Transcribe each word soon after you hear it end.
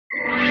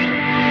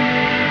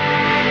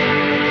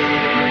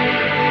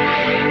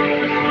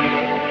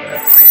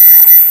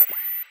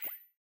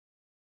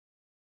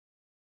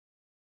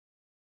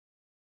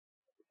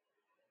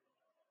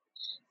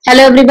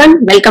Hello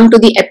everyone, welcome to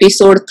the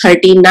episode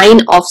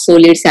 39 of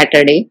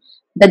SoLeadSaturday.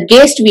 The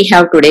guest we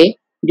have today,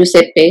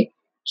 Giuseppe,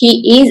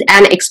 he is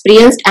an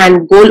experienced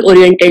and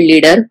goal-oriented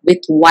leader with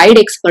wide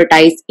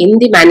expertise in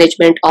the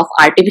management of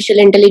artificial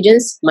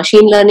intelligence,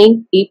 machine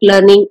learning, deep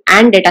learning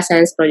and data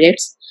science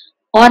projects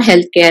for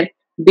healthcare,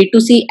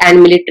 B2C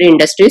and military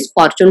industries,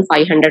 Fortune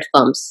 500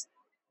 firms.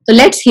 So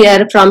let's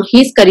hear from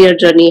his career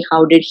journey.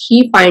 How did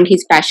he find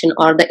his passion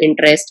or the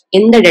interest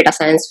in the data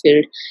science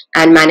field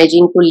and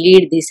managing to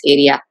lead this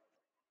area?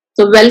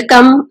 So,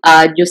 welcome,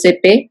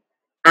 Giuseppe,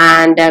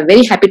 and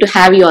very happy to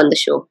have you on the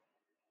show.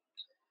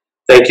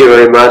 Thank you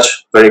very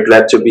much. Very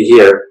glad to be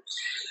here.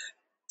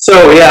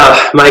 So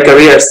yeah, my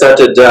career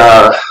started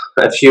a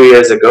few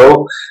years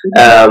ago,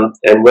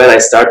 and when I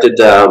started,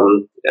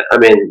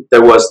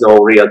 there was no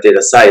real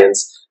data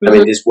science.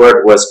 This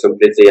word was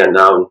completely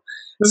unknown.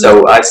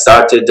 So I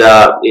started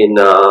in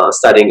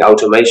studying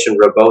automation,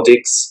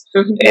 robotics,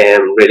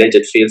 and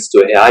related fields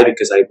to AI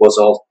because I was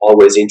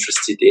always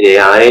interested in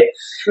AI.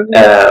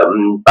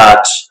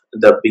 But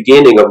the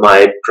beginning of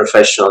my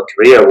professional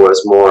career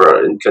was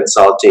more in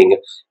consulting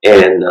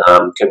and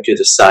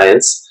computer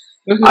science.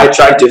 I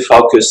tried to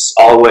focus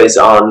always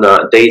on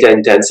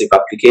data-intensive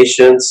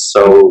applications,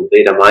 so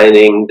data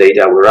mining,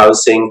 data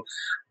warehousing,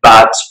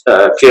 but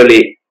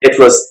clearly it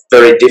was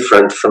very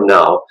different from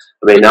now.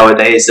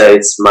 Nowadays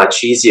it's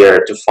much easier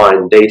to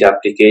find data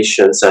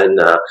applications and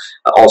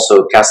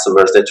also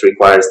customers that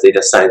requires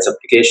data science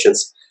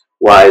applications,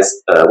 while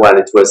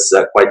it was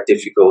quite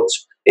difficult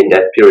in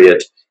that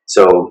period.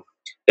 So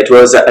it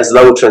was a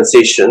slow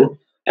transition,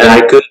 and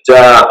I could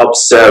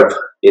observe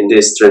in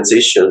this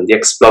transition the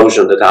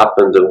explosion that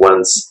happened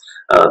once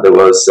there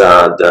was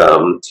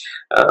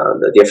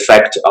the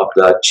effect of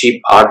the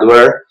cheap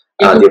hardware,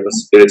 the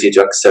possibility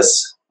to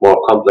access more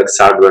complex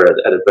hardware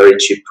at a very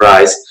cheap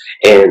price,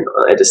 and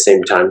at the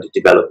same time the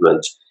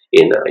development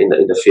in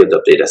the field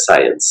of data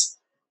science.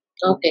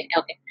 Okay.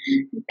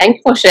 Thank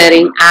you for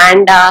sharing.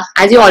 And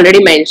as you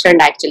already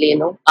mentioned, actually,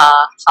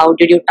 how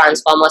did you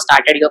transform or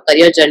started your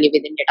career journey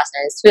within data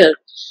science field?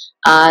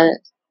 Uh,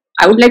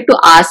 I would like to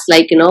ask,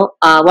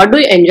 what do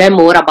you enjoy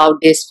more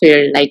about this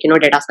field,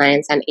 data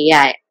science and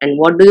AI, and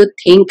what do you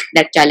think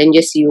that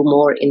challenges you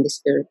more in this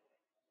field?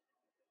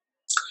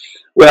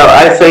 Well,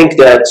 I think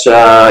that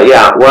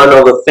one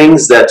of the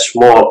things that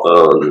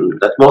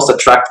most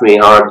attract me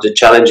are the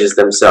challenges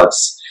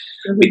themselves,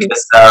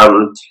 because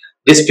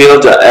this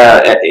field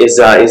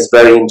is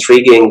very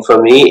intriguing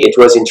for me. It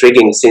was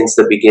intriguing since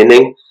the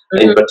beginning.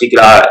 In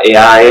particular,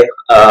 AI,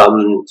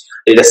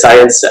 data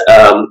science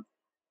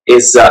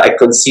is a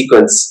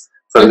consequence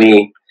for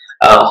me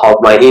of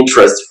my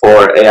interest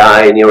for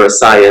AI,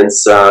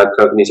 neuroscience,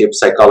 cognitive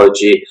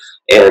psychology,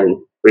 and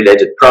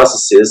related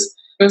processes.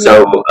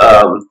 So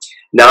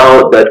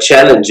now the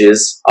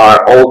challenges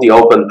are all the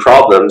open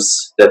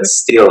problems that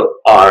still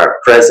are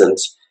present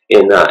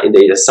in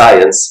data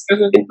science,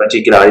 in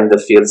particular in the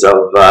fields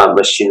of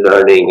machine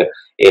learning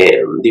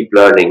and deep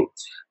learning.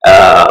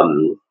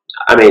 One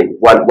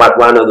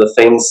of the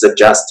things that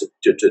just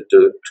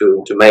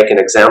to make an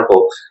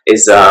example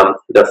is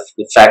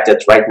the fact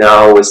that right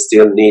now we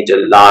still need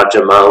a large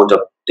amount of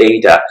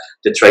data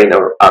to train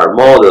our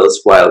models,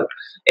 while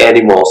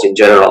animals in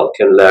general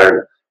can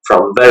learn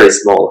from very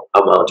small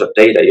amount of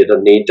data. You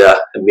don't need a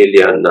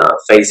million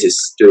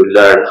faces to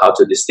learn how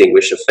to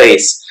distinguish a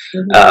face.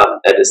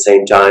 At the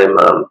same time,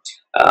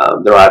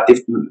 there are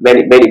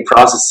many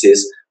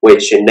processes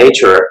which in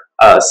nature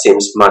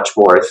seems much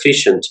more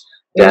efficient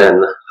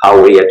than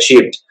how we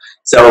achieved.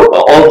 So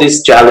all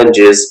these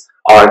challenges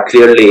are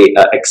clearly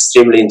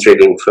extremely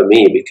intriguing for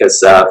me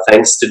because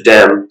thanks to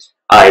them,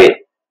 I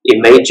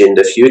imagine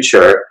the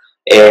future,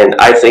 and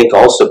I think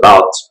also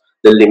about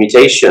the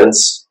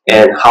limitations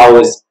and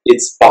how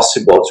it's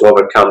possible to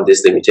overcome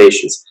these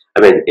limitations.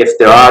 If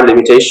there are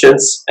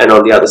limitations, and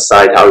on the other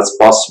side, how it's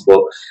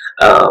possible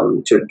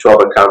to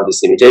overcome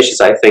these limitations,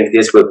 I think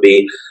this will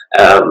be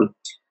a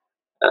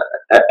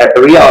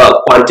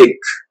real quantic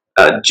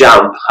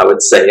jump, I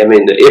would say.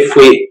 If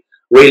we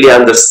really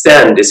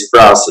understand this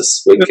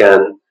process, we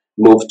can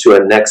move to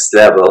a next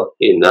level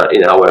in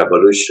our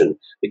evolution,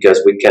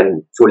 because we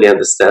can fully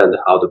understand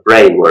how the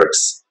brain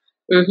works,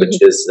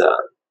 which is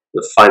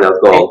the final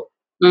goal.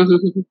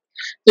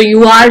 So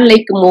you are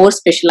more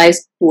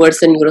specialized towards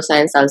the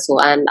neuroscience also,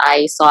 and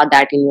I saw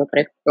that in your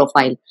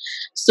profile.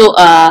 So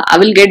I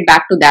will get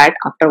back to that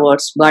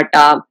afterwards. But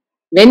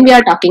when we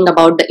are talking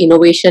about the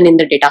innovation in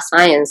the data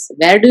science,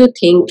 where do you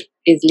think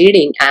is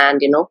leading, and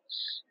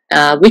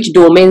which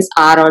domains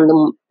are on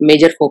the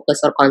major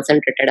focus or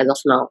concentrated as of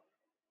now?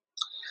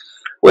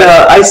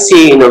 Well, I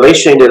see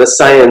innovation in data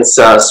science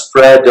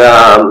spread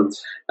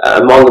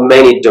among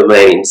many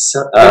domains.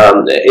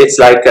 It's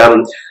like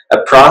a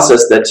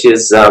process that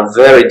is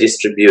very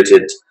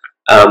distributed.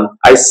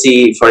 I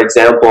see, for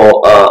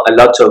example, a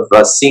lot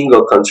of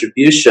single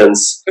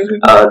contributions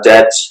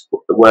that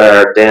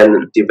were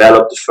then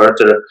developed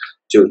further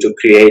to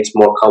create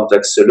more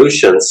complex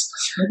solutions.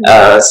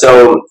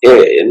 So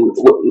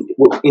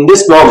in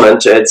this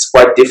moment, it's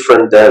quite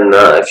different than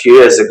a few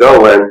years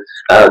ago when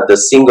the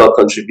single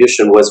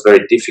contribution was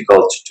very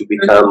difficult to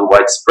become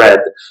widespread.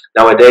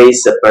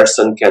 Nowadays, a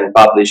person can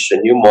publish a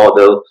new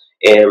model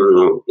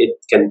and it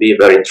can be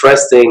very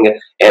interesting,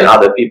 and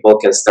other people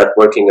can start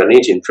working on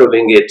it,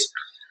 improving it.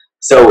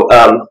 So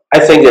I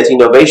think that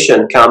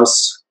innovation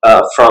comes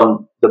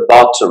from the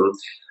bottom.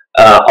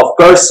 Of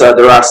course,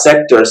 there are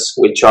sectors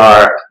which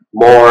are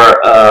more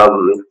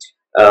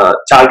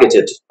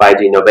targeted by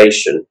the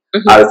innovation.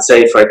 I would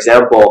say, for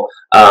example,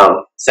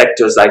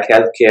 sectors like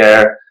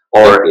healthcare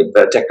or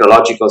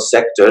technological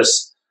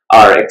sectors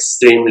are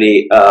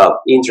extremely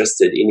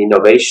interested in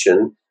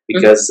innovation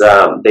because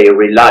they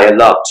rely a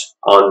lot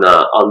on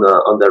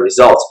the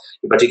results.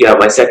 In particular,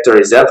 my sector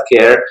is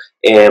healthcare,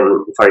 and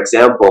for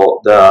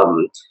example,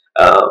 the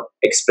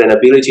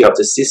explainability of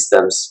the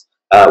systems.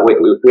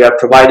 We are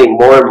providing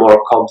more and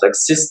more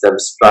complex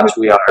systems, but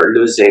we are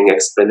losing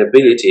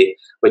explainability,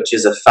 which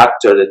is a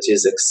factor that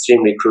is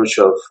extremely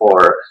crucial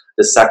for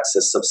the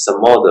success of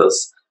some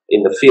models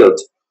in the field.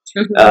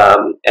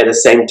 At the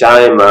same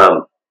time,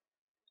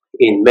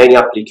 in many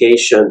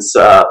applications,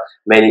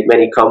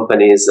 many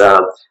companies,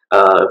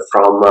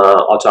 from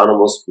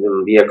autonomous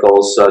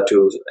vehicles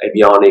to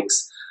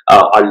avionics,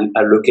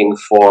 are looking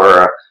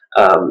for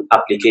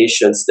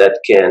applications that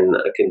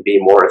can be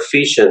more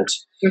efficient.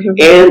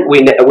 And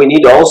we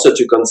need also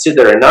to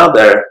consider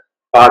another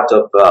part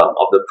of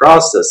the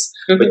process,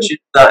 which is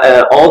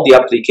all the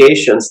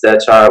applications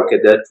that are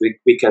that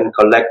we can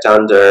collect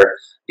under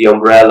the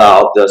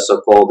umbrella of the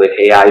so-called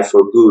AI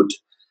for good.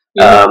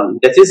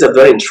 That is a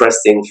very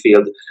interesting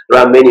field. There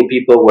are many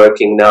people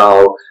working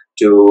now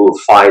to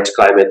fight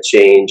climate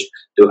change,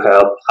 to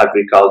help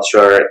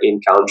agriculture in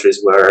countries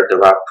where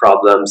there are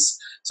problems.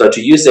 So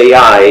to use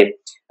AI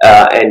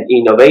and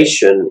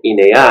innovation in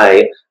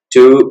AI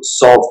to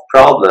solve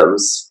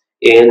problems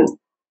in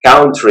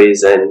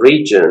countries and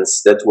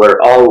regions that were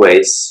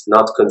always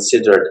not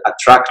considered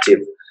attractive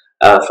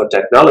for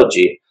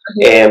technology.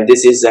 And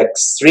this is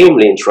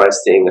extremely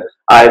interesting.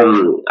 I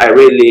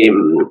really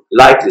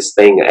like this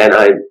thing, and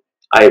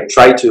I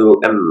try to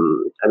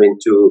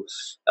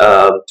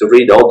to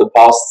read all the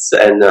posts,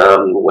 and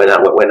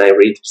when I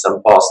read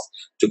some posts,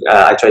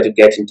 I try to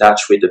get in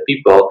touch with the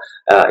people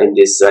in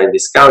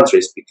these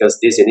countries, because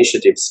these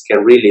initiatives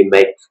can really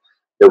make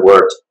the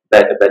world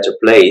a better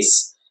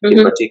place.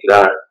 In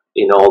particular,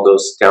 in all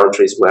those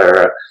countries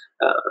where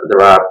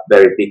there are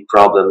very big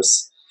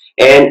problems.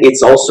 And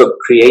it's also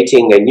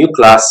creating a new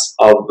class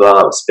of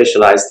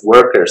specialized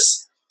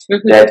workers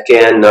that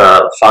can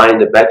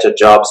find better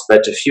jobs,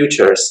 better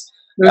futures.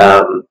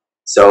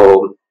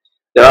 So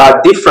there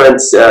are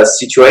different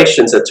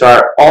situations that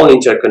are all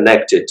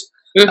interconnected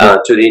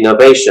to the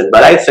innovation.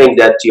 But I think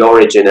that the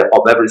origin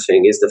of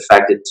everything is the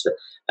fact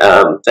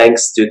that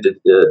thanks to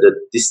the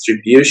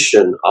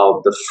distribution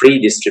of the free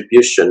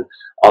distribution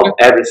of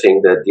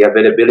everything, that the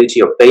availability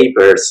of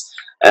papers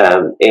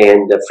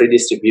and the free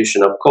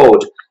distribution of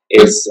code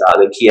is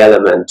the key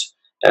element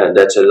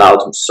that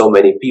allowed so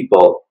many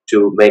people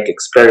to make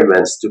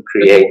experiments, to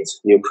create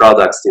new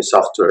products, new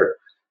software.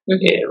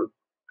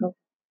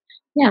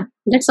 Yeah,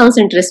 that sounds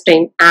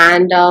interesting.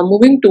 And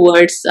moving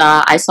towards,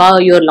 I saw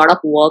your lot of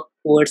work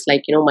towards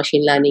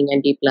machine learning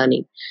and deep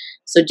learning.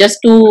 So just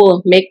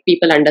to make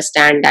people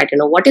understand that,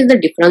 what is the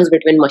difference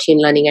between machine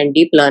learning and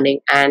deep learning,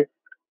 and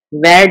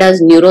where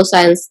does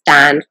neuroscience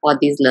stand for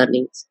these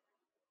learnings?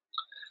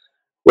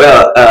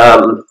 Well,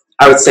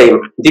 I would say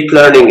deep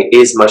learning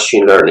is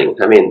machine learning.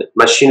 I mean,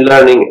 machine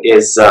learning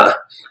is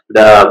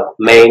the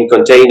main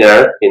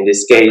container in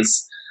this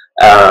case,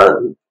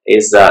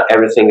 is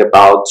everything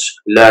about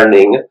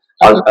learning,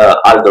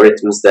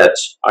 algorithms that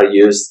are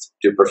used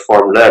to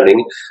perform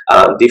learning,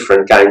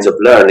 different kinds of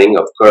learning,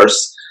 of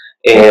course.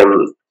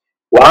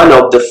 One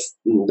of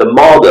the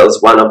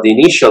models, one of the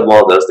initial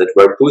models that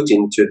were put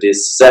into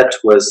this set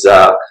was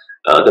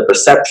the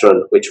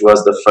perceptron, which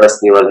was the first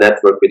neural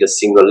network with a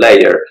single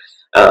layer.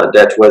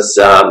 That was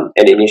an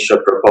initial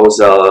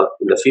proposal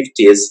in the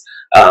 50s.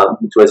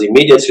 It was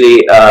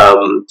immediately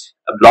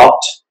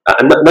blocked.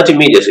 Not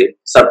immediately.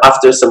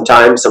 After some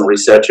time, some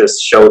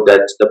researchers showed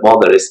that the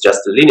model is just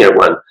a linear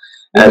one,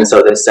 and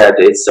so they said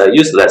it's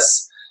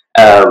useless.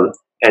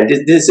 And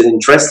this is an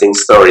interesting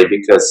story,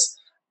 because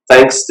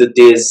thanks to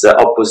this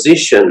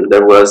opposition,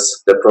 there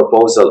was the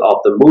proposal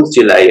of the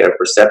multi-layer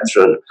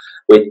perceptron,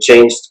 which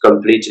changed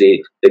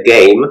completely the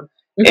game.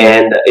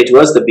 And it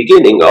was the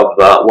beginning of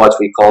what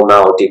we call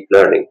now deep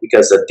learning,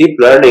 because deep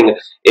learning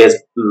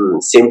is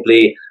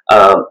simply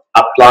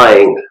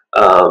applying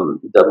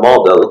the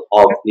model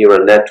of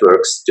neural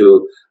networks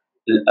to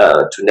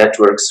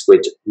networks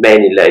with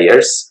many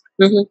layers.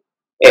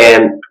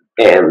 And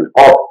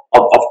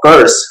of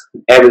course,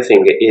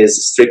 everything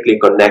is strictly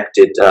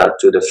connected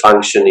to the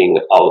functioning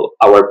of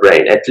our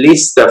brain, at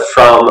least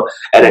from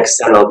an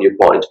external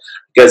viewpoint,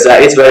 because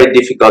it's very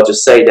difficult to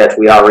say that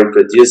we are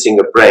reproducing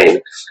a brain.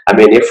 I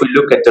mean, if we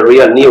look at the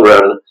real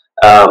neuron,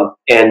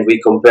 and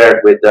we compare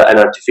it with an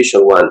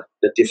artificial one,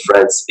 the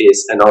difference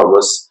is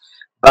enormous.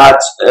 But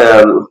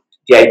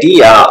the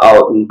idea,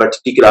 in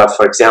particular,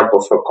 for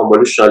example, for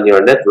convolutional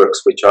neural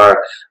networks, which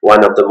are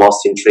one of the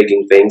most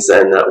intriguing things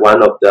and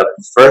one of the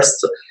first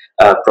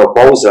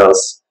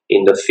proposals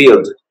in the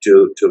field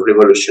to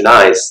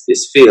revolutionize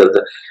this field,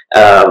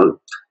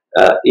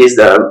 is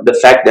the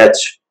fact that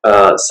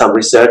some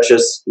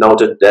researchers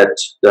noted that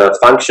the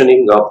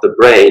functioning of the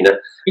brain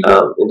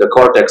in the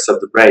cortex of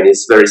the brain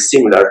is very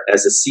similar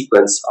as a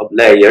sequence of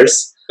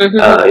layers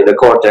in the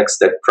cortex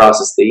that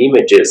process the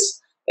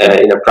images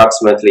in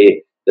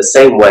approximately the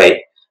same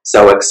way.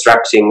 So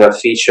extracting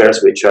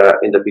features which are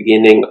in the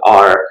beginning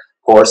are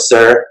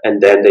coarser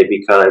and then they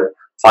become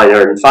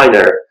finer and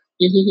finer.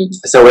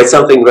 So it's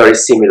something very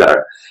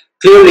similar.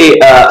 Clearly,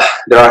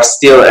 there are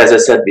still, as I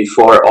said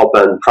before,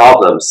 open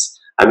problems.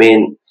 I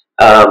mean,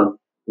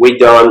 we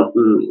don't.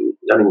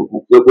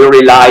 We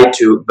rely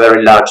to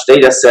very large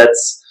data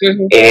sets,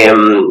 and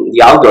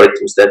the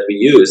algorithms that we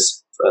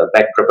use,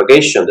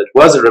 backpropagation, that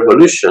was a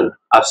revolution.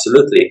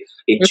 Absolutely,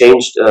 it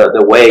changed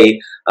the way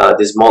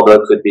this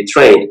model could be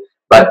trained,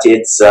 but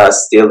it's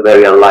still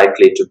very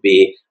unlikely to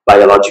be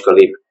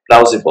biologically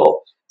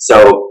plausible.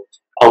 So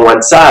on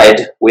one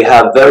side, we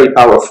have very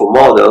powerful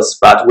models,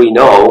 but we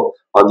know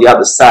on the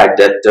other side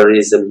that there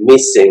is a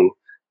missing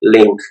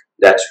link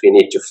that we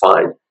need to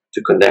find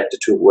to connect the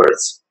two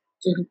words.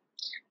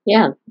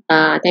 Yeah,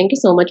 thank you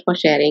so much for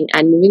sharing.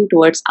 And moving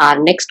towards our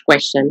next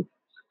question.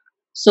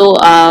 So,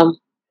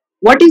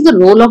 what is the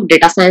role of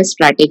data science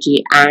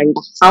strategy and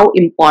how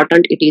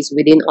important it is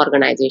within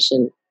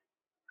organization?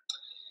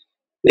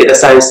 Data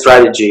science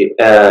strategy,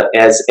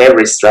 as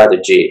every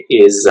strategy,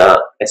 is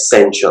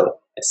essential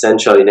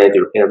in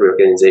every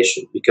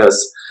organization,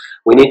 because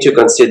we need to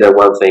consider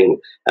one thing.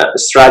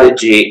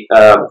 Strategy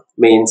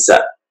means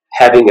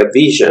having a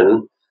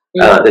vision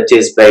that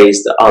is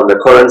based on the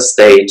current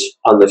state,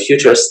 on the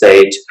future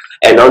state,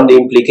 and on the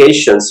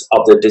implications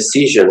of the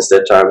decisions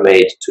that are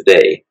made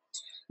today.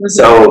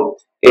 So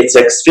it's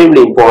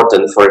extremely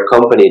important for a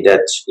company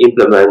that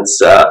implements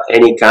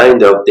any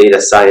kind of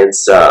data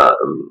science,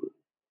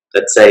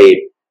 let's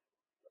say,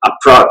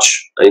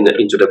 approach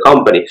into the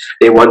company.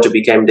 They want to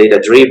become data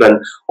driven,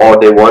 or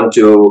they want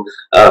to,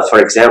 for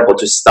example,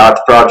 to start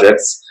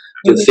projects,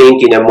 to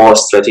think in a more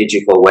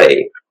strategical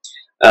way.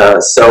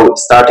 So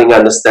starting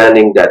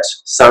understanding that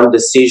some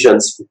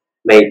decisions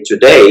made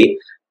today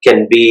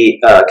can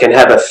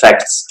have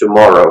effects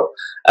tomorrow.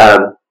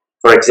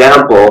 For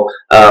example,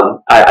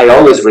 I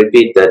always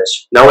repeat that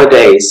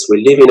nowadays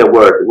we live in a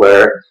world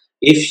where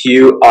if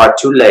you are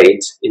too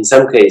late, in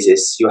some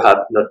cases you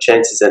have no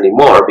chances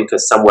anymore,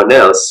 because someone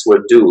else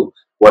will do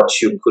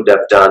what you could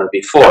have done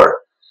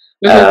before.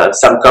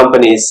 Some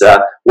companies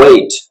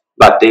wait,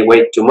 but they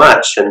wait too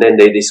much, and then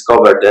they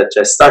discover that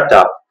a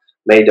startup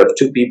made of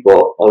two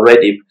people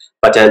already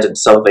patented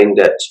something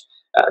that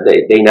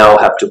they now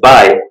have to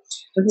buy.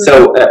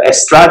 So a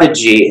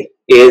strategy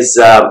is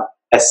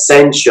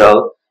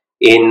essential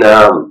in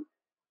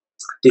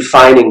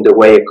defining the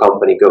way a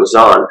company goes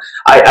on.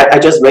 I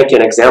just make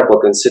an example,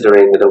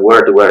 considering the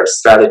word where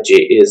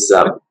strategy is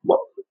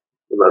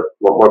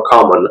more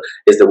common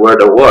is the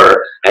word of war,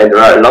 and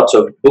there are lots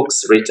of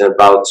books written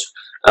about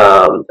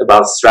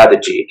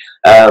strategy.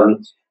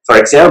 For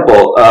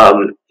example,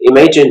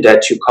 imagine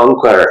that you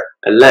conquer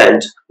a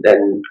land,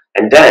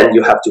 and then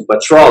you have to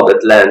patrol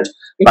that land,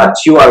 but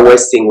you are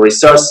wasting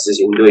resources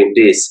in doing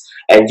this,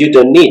 and you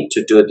don't need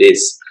to do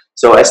this.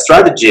 So a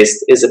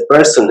strategist is a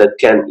person that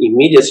can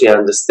immediately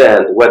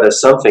understand whether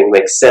something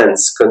makes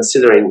sense,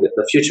 considering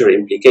the future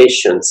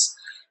implications,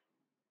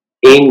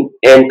 and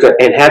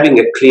having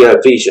a clear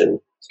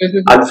vision.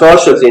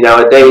 Unfortunately,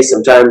 nowadays,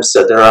 sometimes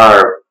there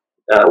are,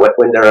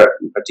 when there are,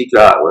 in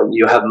particular, when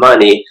you have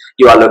money,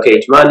 you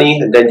allocate money,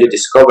 and then you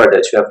discover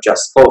that you have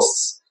just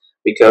costs,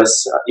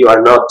 because you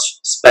are not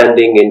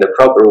spending in the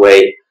proper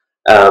way,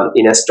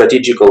 in a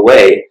strategical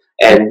way,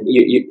 and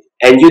you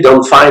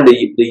don't find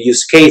the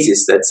use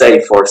cases, let's say,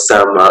 for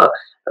some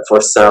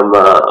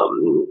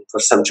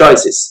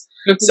choices.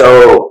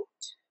 So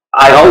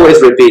I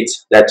always repeat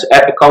that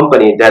a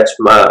company that,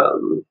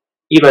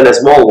 even a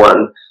small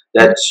one,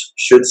 that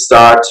should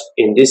start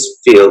in this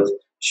field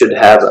should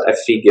have a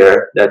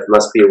figure that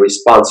must be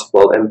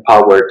responsible,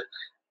 empowered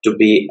to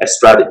be a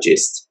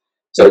strategist.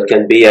 So it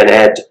can be an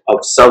head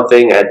of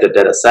something, at the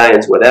data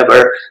science,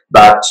 whatever,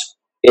 but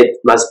it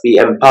must be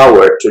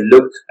empowered to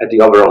look at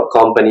the overall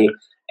company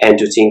and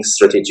to think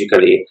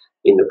strategically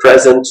in the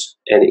present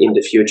and in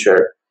the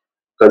future,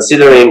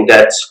 considering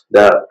that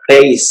the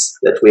pace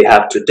that we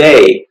have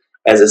today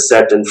has a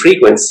certain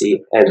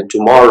frequency, and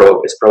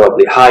tomorrow is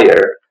probably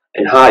higher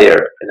and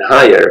higher and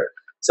higher.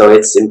 So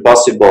it's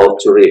impossible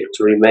to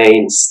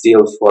remain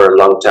still for a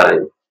long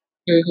time.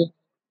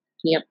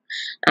 Yep,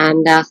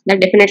 and that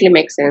definitely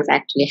makes sense.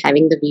 Actually,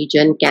 having the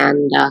vision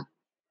can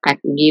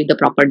give the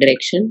proper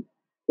direction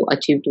to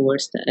achieve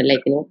towards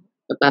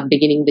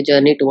beginning the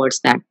journey towards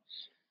that.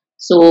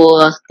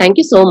 So thank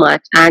you so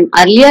much. And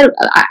earlier,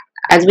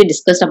 as we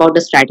discussed about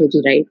the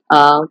strategy, right?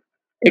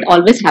 It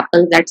always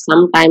happens that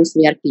sometimes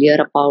we are clear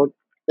about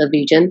the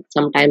vision,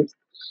 sometimes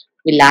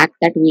we lack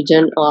that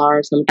vision,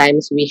 or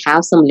sometimes we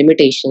have some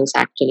limitations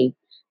actually.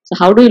 So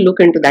how do you look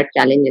into that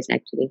challenges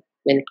actually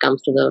when it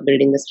comes to the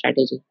building the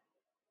strategy?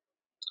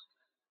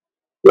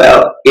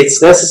 Well,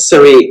 it's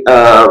necessary,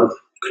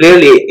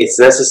 clearly it's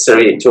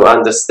necessary to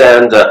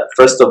understand,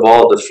 first of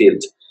all, the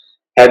field.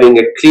 Having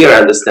a clear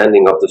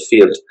understanding of the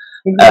field.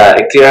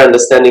 A clear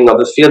understanding of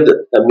the field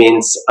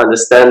means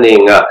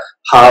understanding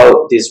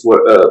how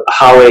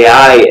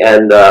AI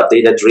and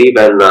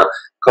data-driven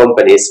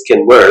companies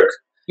can work,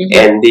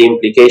 and the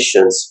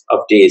implications of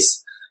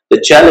these. The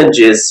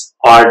challenges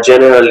are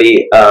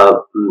generally,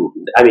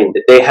 I mean,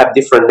 they have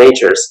different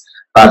natures.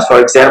 But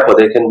for example,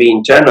 there can be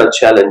internal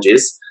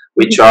challenges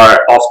which are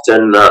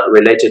often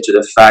related to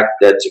the fact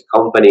that a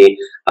company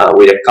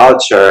with a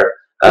culture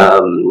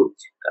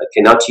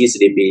cannot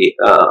easily be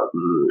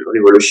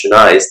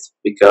revolutionized,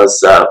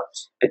 because a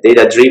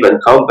data-driven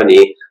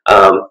company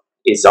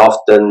is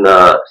often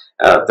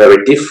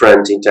very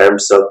different in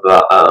terms of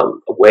a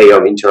way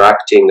of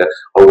interacting,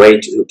 a way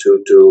to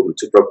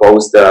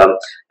propose the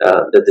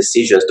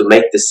decisions, to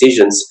make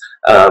decisions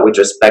with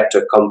respect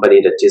to a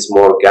company that is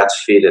more gut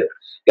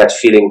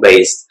feeling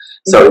based.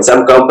 So in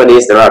some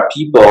companies there are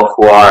people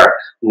who are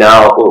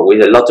now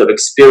with a lot of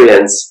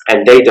experience,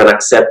 and they don't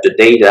accept the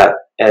data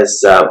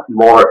as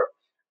more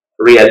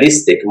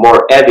realistic,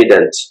 more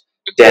evident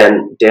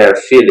than their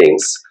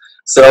feelings.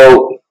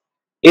 So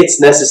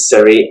it's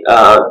necessary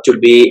to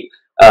be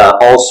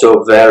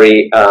also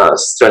very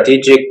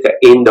strategic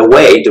in the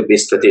way to be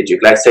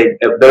strategic, like say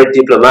very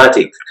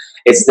diplomatic.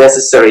 It's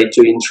necessary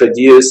to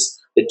introduce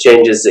the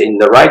changes in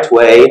the right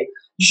way,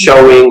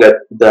 showing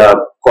the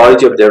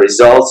quality of the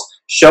results,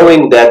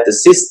 showing that the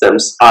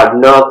systems are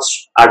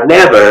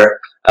never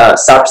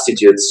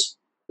substitutes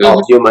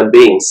of human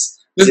beings.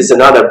 This is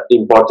another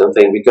important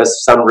thing,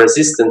 because some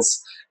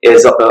resistance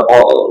is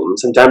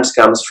sometimes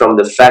comes from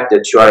the fact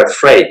that you are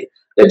afraid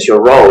that your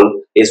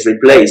role is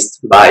replaced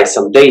by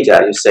some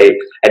data. You say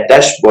a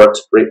dashboard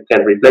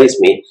can replace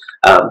me.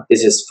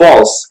 This is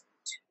false,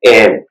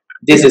 and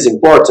this is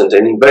important,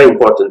 and a very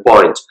important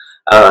point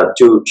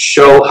to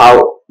show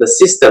how the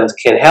systems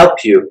can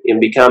help you in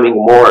becoming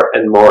more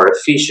and more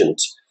efficient,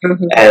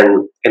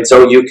 and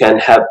so you can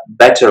have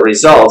better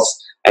results,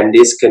 and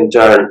this can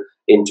turn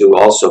into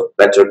also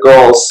better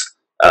goals,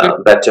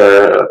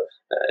 better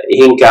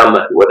income,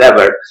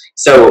 whatever.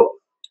 So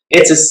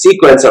it's a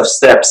sequence of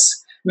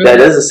steps that,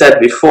 as I said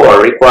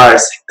before,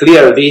 requires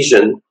clear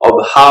vision of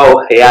how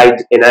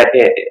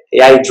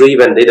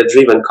AI-driven,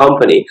 data-driven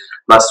company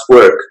must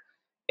work.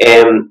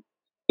 And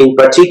in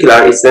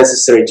particular, it's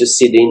necessary to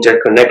see the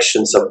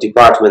interconnections of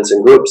departments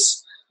and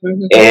groups,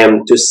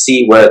 and to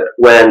see where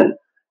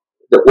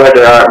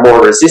there are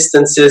more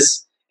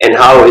resistances, and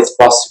how it's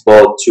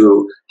possible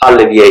to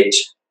alleviate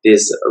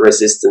these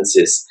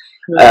resistances.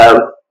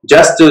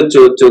 Just to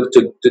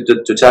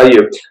tell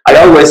you, I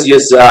always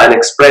use an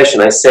expression.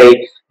 I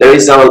say there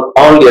is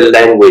only a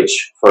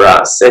language for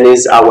us, and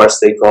it's our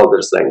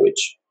stakeholders'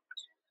 language.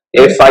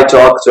 If I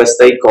talk to a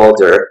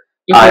stakeholder,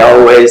 I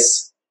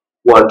always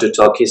want to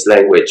talk his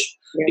language,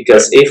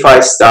 because if I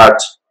start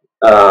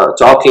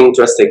talking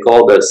to a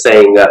stakeholder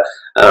saying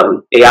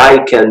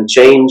AI can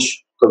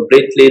change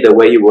completely the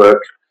way you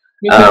work,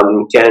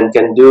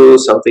 can do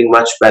something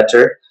much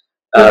better,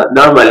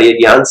 normally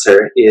the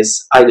answer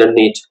is I don't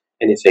need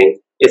anything,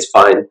 it's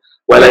fine.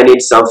 When I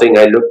need something,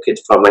 I look it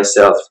for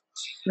myself.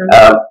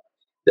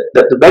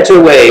 The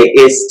better way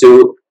is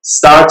to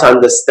start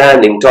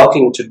understanding,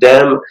 talking to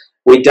them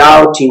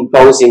without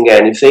imposing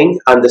anything,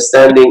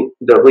 understanding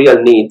the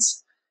real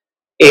needs,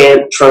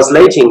 and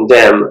translating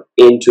them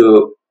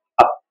into,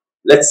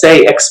 let's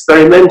say,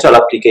 experimental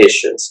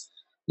applications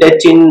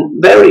that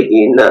in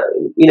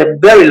a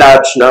very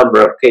large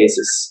number of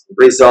cases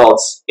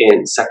results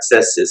in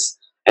successes.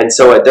 And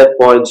so at that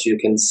point you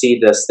can see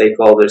the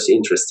stakeholders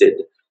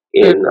interested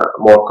in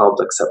more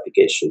complex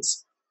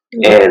applications.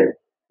 And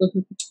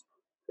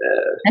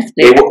that's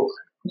great.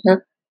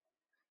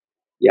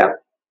 Yeah.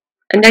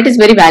 And that is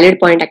very valid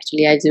point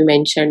actually, as you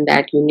mentioned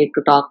that you need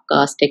to talk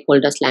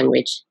stakeholders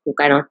language. You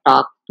cannot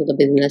talk to the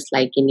business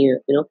like in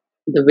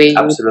the way you.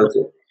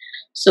 Absolutely.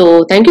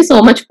 So thank you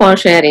so much for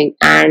sharing.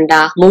 And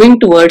moving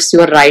towards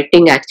your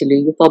writing,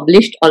 actually, you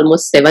published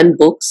almost 7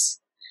 books.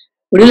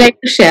 Would you like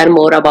to share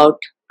more about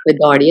with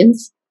the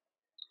audience?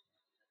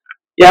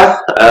 Yeah,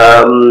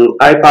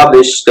 I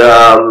published,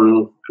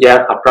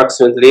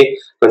 approximately,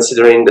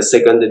 considering the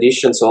second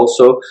editions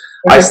also.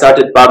 I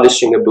started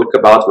publishing a book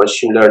about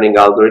machine learning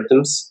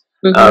algorithms.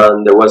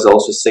 There was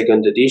also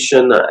second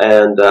edition,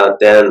 and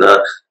then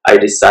I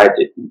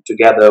decided,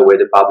 together with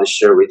the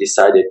publisher, we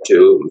decided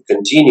to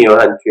continue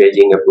and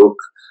creating a book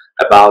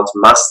about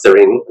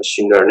mastering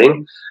machine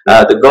learning.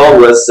 The goal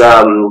was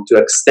to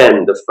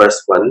extend the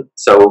first one.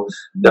 So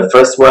the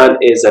first one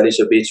is a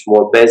little bit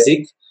more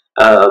basic,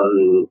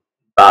 and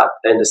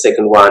the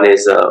second one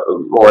is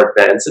more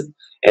advanced.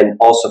 And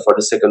also for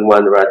the second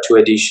one, there are 2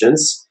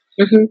 editions.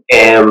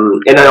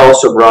 And I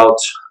also wrote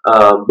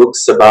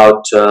books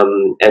about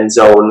end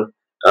zone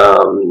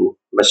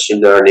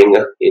machine learning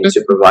in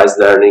supervised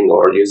learning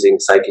or using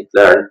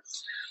scikit-learn.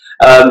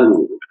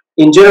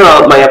 In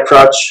general, my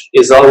approach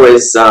is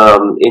always,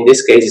 in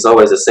this case, is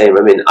always the same.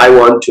 I mean, I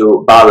want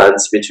to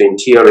balance between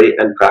theory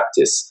and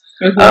practice.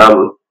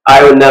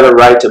 I will never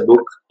write a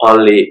book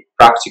only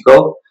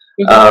practical.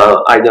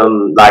 I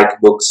don't like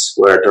books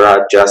where there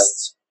are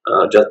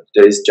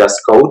there is just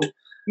code.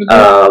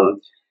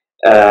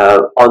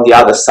 On the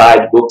other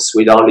side, books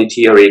with only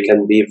theory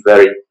can be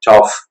very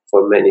tough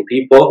for many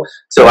people.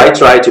 So I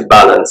try to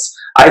balance.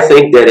 I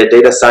think that a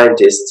data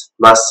scientist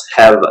must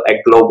have a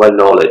global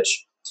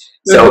knowledge.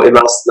 So it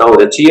must know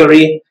the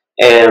theory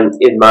and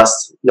it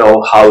must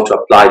know how to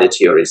apply the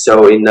theory.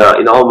 So in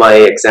all my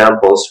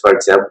examples, for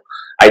example,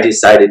 I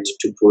decided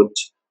to put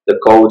the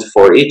code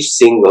for each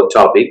single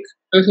topic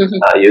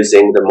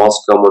using the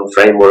most common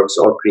frameworks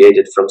or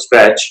created from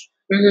scratch.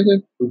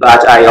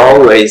 But I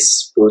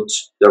always put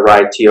the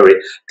right theory.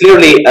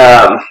 Clearly,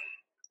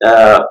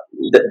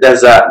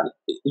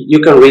 you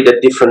can read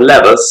at different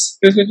levels,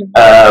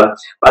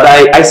 but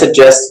I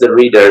suggest the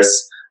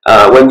readers,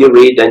 when you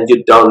read and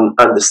you don't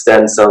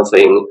understand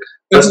something,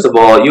 first of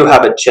all, you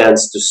have a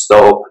chance to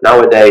stop.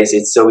 Nowadays,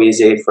 it's so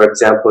easy, for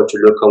example, to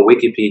look on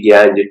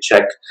Wikipedia and you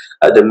check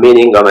the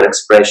meaning of an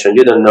expression.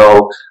 You don't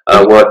know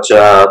what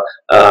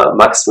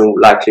maximum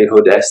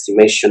likelihood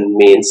estimation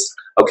means.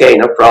 Okay,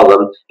 no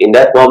problem. In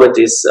that moment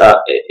is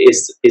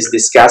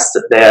discussed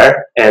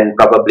there, and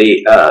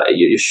probably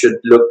you should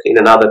look in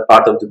another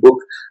part of the book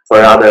for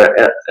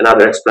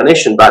another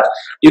explanation. But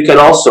you can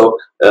also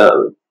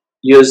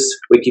use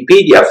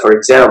Wikipedia, for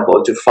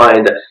example, to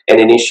find an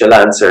initial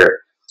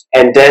answer,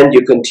 and then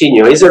you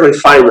continue. It's a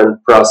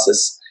refinement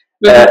process.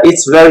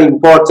 It's very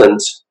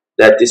important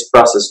that this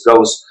process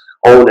goes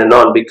on and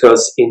on,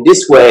 because in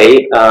this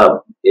way,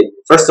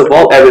 first of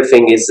all,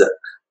 everything is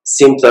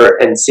simpler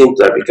and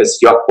simpler because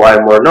you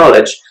acquire more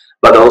knowledge,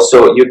 but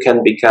also you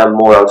can become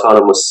more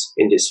autonomous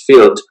in this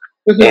field,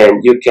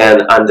 and you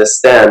can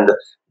understand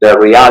the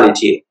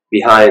reality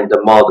behind the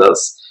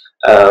models,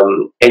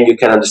 and you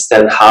can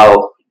understand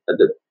how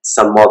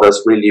some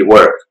models really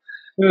work.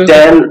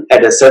 Then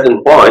at a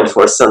certain point,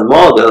 for some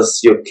models,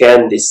 you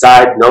can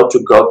decide not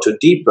to go too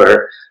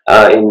deeper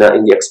in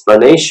the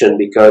explanation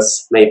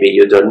because maybe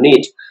you don't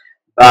need.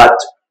 But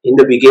in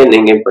the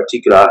beginning, in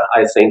particular,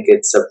 I think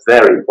it's a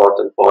very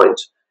important point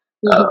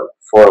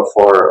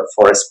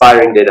for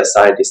aspiring data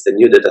scientists, the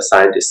new data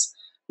scientists,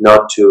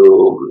 not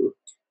to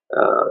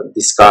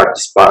discard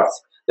this part.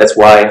 That's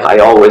why I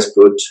always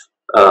put,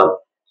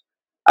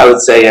 I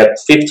would say,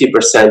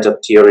 50% of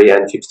theory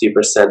and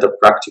 50% of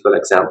practical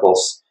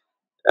examples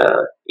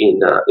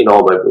in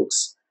all my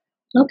books.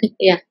 Okay,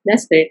 yeah,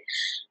 that's great.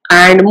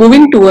 And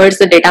moving towards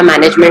the data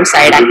management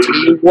side, actually,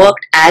 you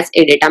worked as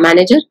a data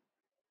manager.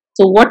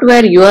 So what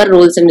were your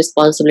roles and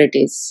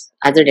responsibilities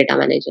as a data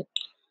manager?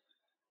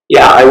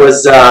 Yeah, I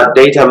was a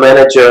data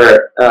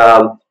manager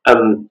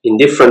in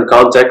different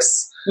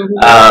contexts.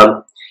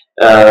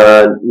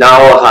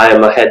 Now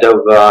I'm a head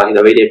of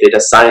innovative data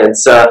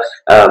science.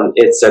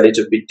 It's a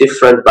little bit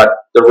different, but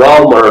the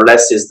role more or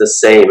less is the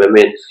same. I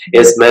mean,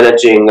 it's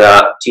managing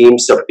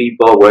teams of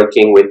people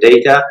working with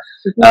data.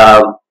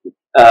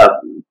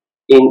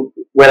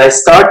 When I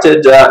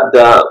started,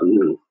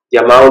 the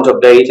amount of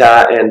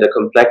data and the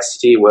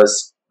complexity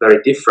was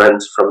very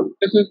different from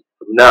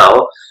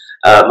now.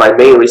 My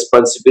main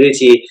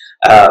responsibility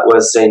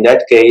was in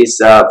that case,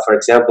 for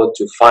example,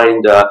 to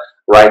find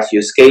right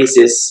use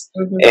cases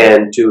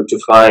and to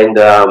find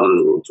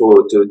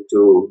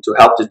to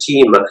help the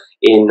team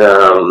in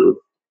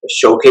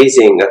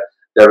showcasing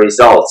the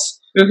results.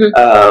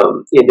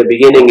 In the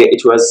beginning,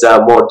 it was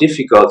more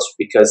difficult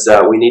because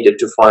we needed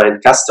to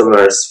find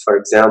customers, for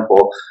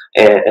example,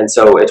 and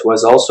so it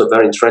was also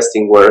very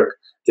interesting work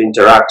to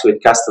interact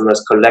with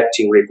customers,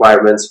 collecting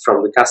requirements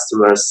from the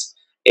customers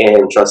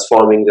and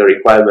transforming the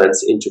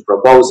requirements into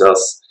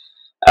proposals.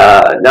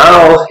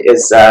 Now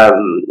is a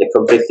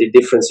completely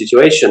different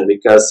situation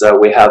because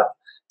we have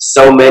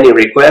so many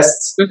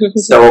requests.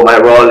 So my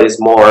role is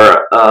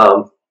more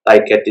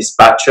like a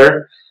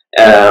dispatcher,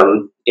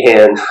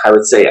 and I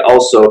would say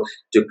also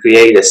to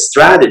create a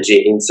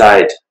strategy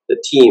inside the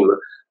team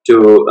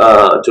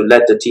to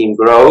let the team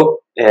grow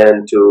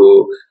and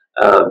to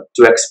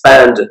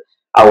expand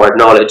our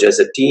knowledge as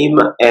a team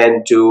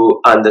and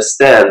to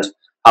understand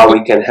how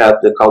we can help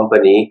the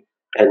company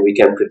and we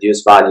can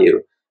produce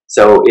value.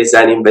 So it's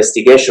an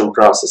investigation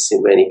process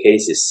in many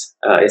cases.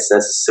 It's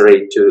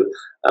necessary to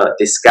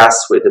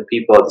discuss with the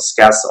people,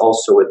 discuss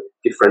also with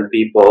different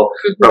people,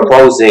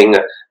 proposing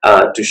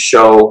to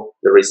show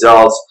the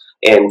results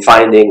and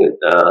finding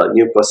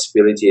new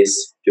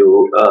possibilities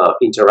to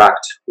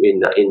interact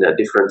in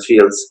different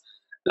fields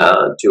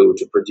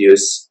to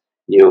produce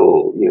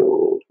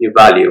new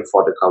value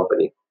for the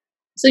company.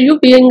 So you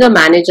being a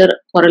manager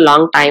for a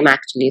long time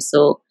actually,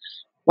 so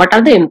what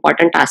are the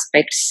important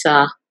aspects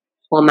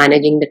for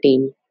managing the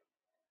team?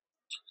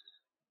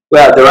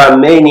 Well, there are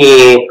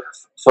many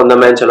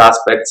fundamental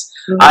aspects.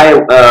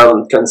 I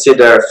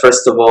consider,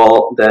 first of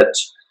all, that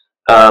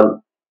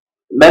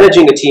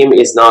managing a team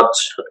is not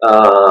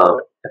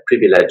a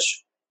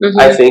privilege.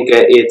 I think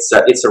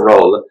it's a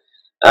role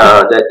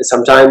that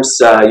sometimes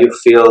you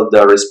feel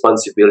the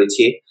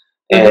responsibility,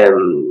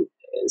 and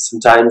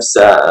sometimes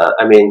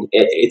I mean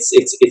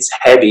it's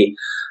heavy.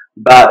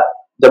 But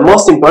the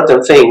most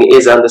important thing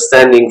is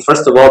understanding,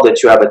 first of all,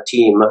 that you have a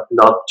team,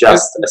 not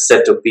just a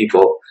set of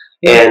people,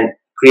 and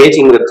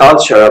creating the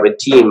culture of a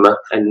team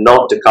and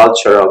not the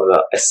culture of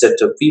a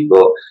set of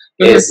people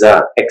is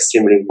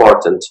extremely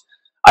important.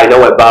 I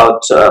know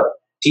about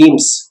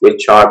teams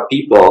which are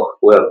people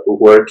who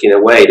work in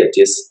a way that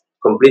is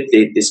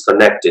completely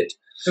disconnected.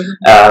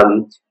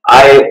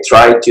 I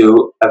try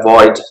to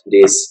avoid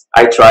this.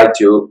 I try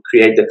to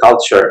create the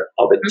culture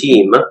of a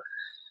team,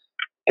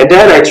 and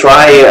then I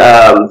try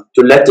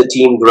to let the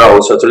team grow,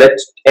 so to let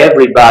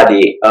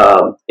everybody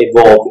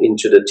evolve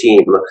into the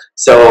team.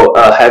 So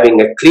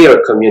having a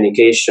clear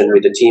communication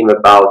with the team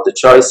about the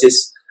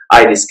choices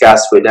I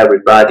discuss with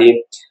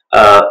everybody.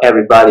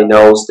 Everybody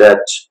knows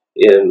that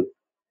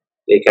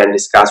they can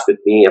discuss with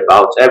me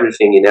about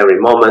everything in every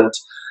moment.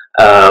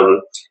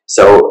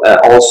 So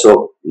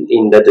also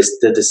in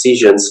the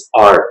decisions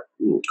are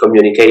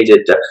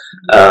communicated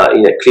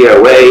in a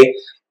clear way,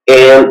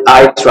 and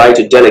I try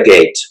to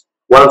delegate.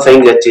 One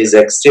thing that is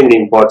extremely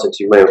important,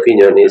 in my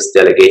opinion, is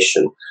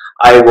delegation.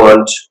 I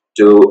want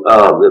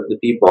the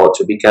people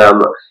to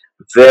become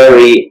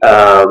very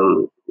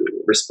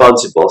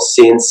responsible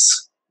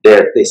since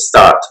they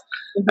start.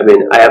 I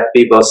mean, I have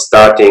people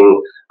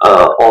starting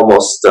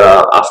almost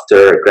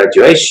after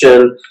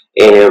graduation,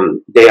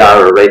 and they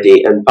are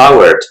already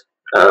empowered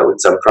with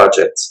some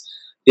projects.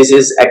 This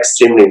is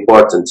extremely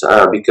important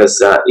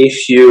because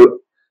if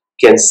you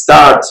can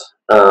start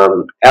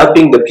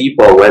helping the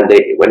people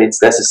when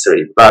it's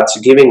necessary, but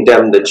giving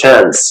them the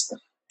chance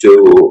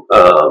to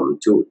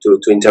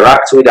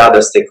interact with other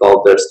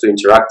stakeholders, to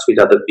interact with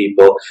other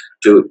people,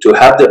 to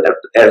have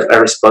a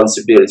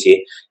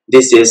responsibility.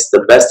 This is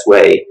the best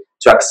way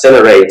to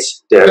accelerate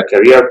their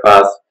career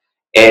path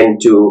and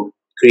to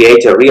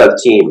create a real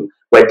team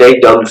where they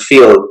don't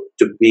feel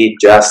to be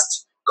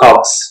just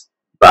cogs,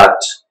 but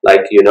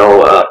like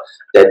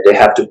that they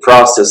have to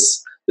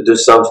process to do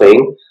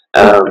something,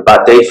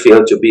 but they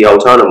feel to be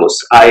autonomous.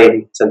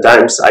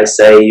 Sometimes I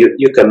say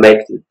you can make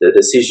the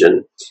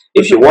decision.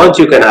 If you want,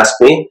 you can ask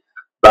me,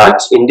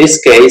 but in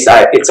this case,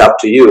 it's up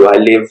to you. I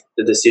leave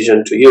the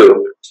decision to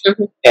you.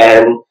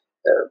 And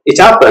it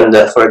happened,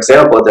 for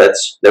example, that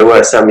there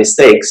were some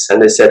mistakes,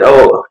 and they said,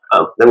 "Oh,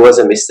 there was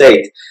a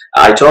mistake.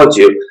 I told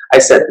you." I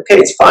said, "Okay,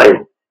 it's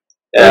fine.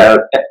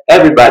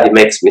 Everybody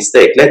makes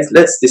mistake.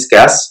 Let's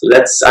discuss.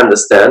 Let's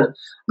understand.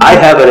 I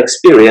have an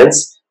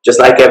experience, just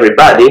like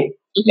everybody,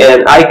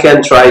 and I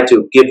can try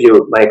to give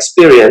you my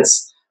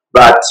experience,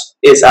 but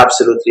it's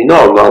absolutely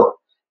normal."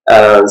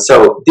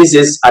 So this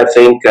is, I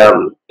think,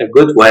 a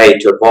good way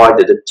to avoid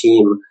that the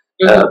team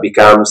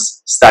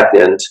becomes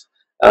stagnant.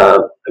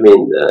 I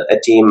mean, a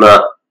team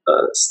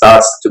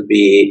starts to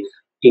be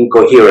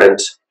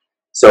incoherent.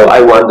 So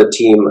I want the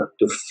team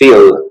to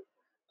feel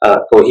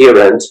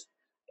coherent,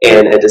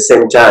 and at the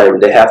same time,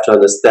 they have to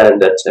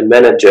understand that a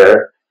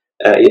manager,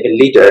 a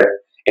leader,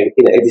 and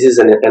this is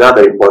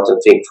another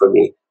important thing for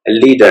me. A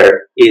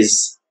leader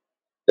is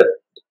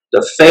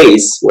the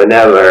face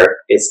whenever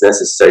it's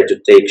necessary to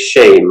take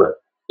shame,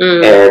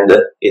 and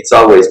it's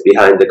always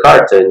behind the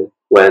curtain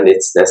when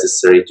it's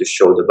necessary to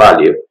show the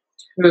value.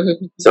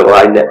 So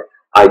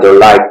I don't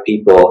like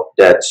people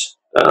that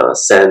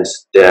send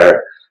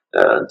their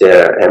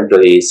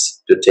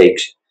employees to take.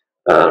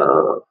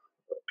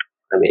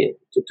 I mean,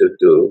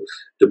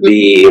 to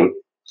be.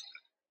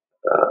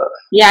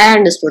 Yeah, I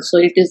understood. So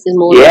it is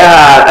more.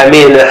 Yeah, I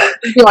mean,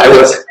 I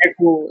was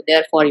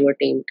there for your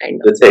team, kind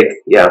of. to take.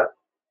 Yeah.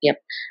 Yep,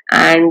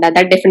 and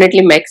that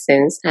definitely makes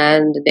sense,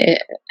 and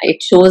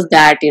it shows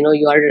that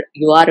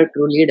you are a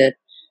true leader.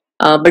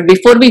 But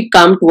before we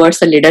come towards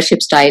the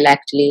leadership style,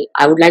 actually,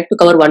 I would like to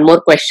cover one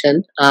more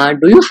question.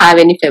 Do you have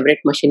any favorite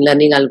machine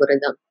learning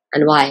algorithm,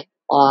 and why?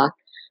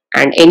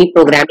 And any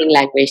programming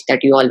language that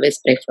you always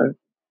prefer?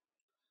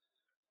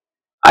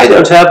 I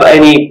don't have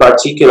any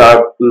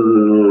particular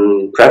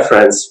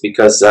preference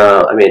because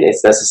I mean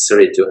it's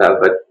necessary to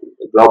have a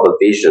global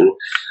vision.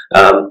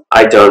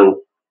 I don't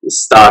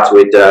start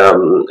with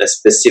a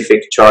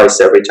specific choice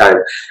every time.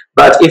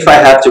 But if I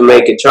have to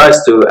make a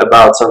choice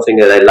about something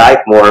that I like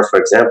more, for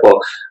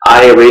example,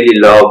 I really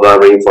love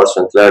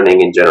reinforcement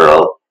learning in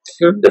general,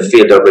 the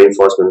field of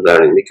reinforcement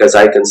learning, because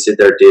I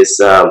consider this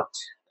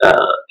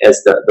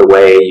as the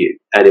way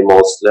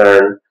animals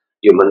learn,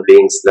 human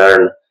beings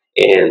learn,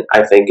 and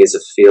I think is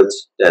a field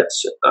that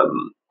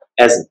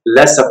has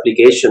less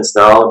applications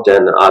now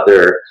than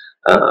other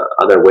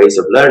ways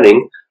of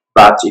learning,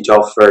 but it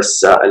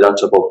offers a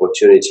lot of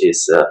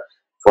opportunities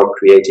for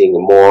creating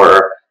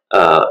more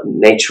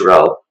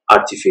natural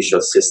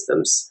artificial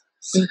systems.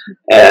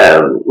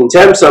 In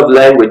terms of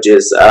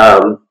languages,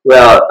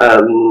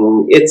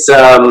 it's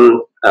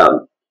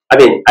I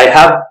mean, I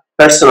have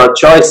personal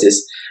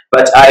choices,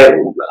 but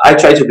I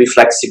try to be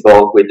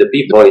flexible with the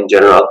people in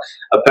general.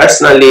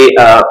 Personally,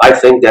 I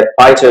think that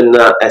Python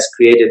has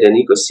created an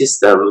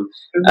ecosystem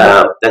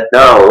that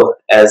now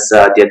has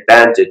the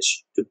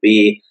advantage to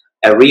be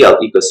a real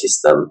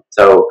ecosystem.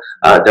 So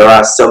there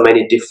are so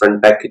many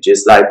different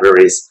packages,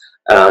 libraries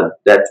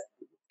that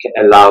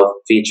can allow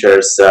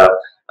features,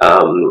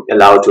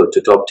 allow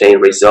to obtain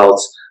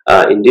results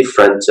in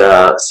different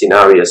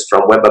scenarios,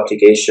 from web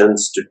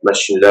applications to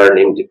machine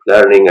learning, deep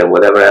learning, and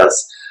whatever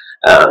else.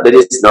 That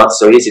is not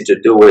so easy to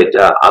do with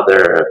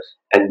other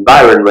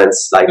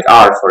environments like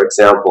R, for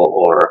example,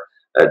 or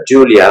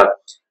Julia,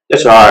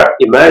 that are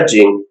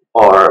emerging,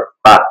 or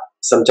but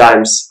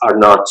sometimes are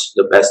not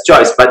the best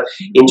choice. But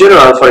in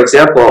general, for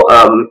example,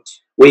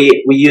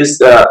 we use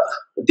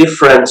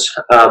different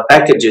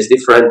packages,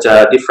 different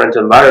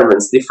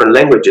environments, different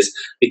languages,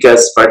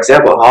 because, for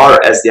example, R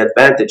has the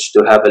advantage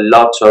to have a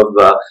lot of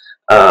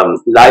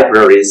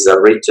libraries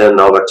written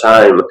over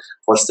time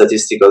for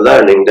statistical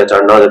learning that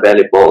are not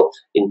available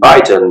in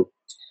Python.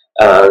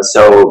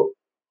 So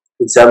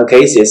in some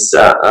cases,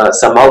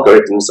 some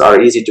algorithms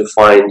are easy to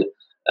find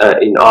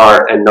in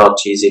R and not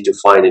easy to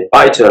find in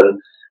Python.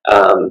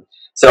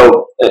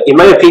 So in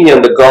my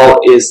opinion, the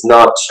goal is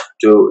not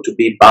to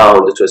be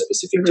bound to a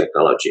specific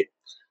technology.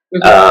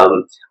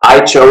 I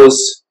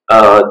chose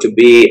to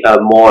be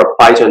more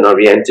Python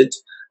oriented,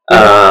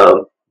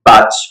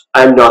 but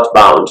I'm not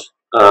bound.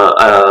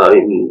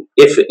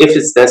 If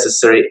it's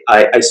necessary,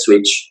 I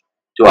switch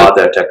to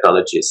other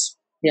technologies.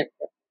 Yep,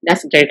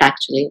 that's great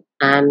actually.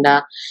 And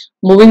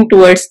moving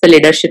towards the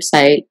leadership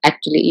side,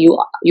 actually, you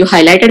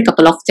highlighted a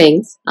couple of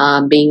things,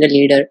 being a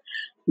leader.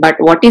 But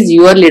what is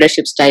your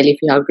leadership style, if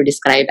you have to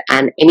describe,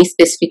 and any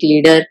specific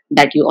leader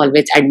that you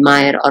always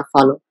admire or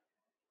follow?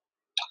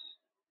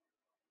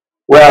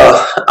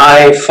 Well,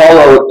 I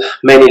followed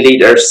many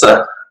leaders.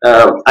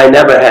 I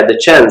never had the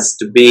chance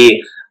to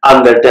be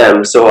under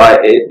them, so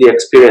the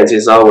experience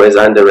is always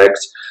indirect.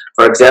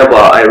 For example,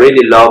 I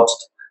really loved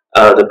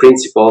The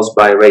Principles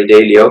by Ray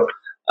Dalio,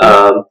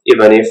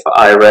 even if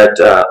I read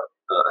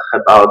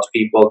about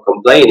people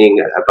complaining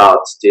about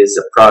this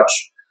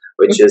approach,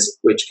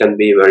 which can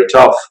be very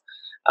tough.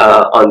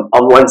 On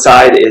one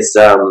side is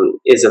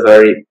a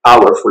very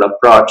powerful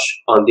approach.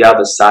 On the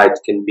other side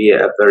can be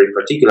a very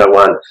particular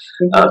one,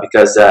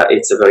 because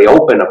it's a very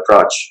open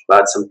approach.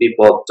 But some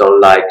people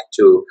don't like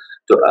to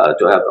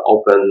have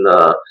open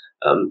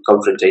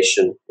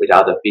confrontation with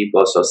other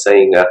people. So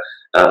saying to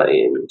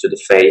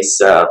the face,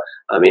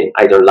 I mean,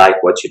 I don't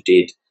like what you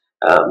did.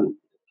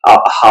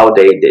 How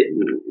they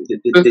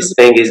did this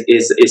thing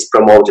is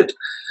promoted.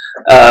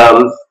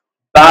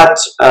 But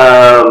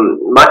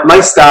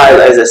my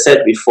style, as I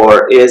said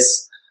before,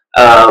 is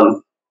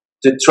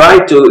to try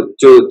to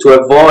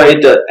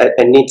avoid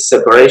a neat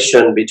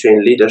separation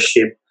between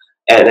leadership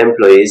and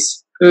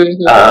employees.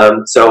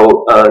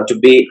 So to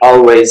be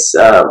always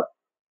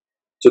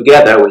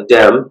together with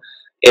them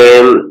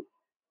and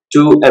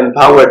to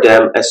empower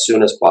them as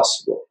soon as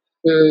possible.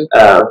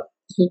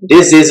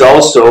 This is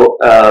also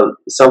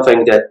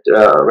something that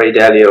Ray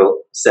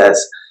Dalio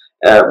says.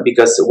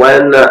 Because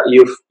when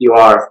you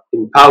are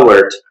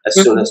empowered as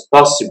soon as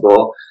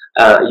possible,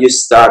 you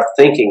start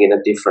thinking in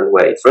a different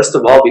way. First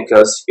of all,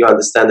 because you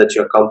understand that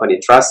your company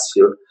trusts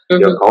you,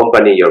 your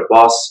company, your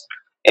boss,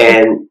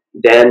 and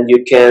then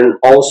you can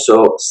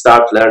also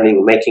start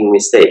learning making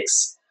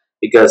mistakes,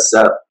 because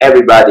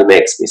everybody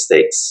makes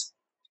mistakes,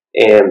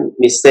 and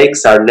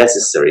mistakes are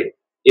necessary.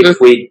 If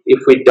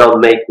we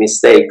don't make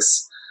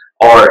mistakes,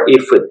 or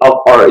if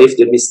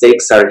the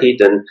mistakes are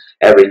hidden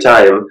every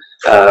time,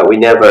 we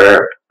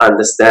never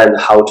understand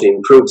how to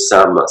improve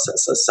some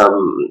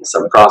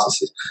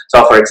processes.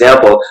 So, for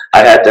example,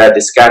 I had a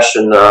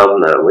discussion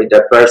with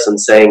that person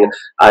saying,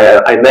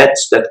 I met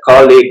that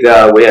colleague,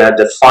 we had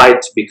a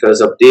fight because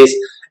of this,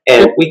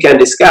 and we can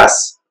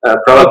discuss.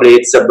 Probably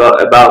it's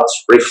about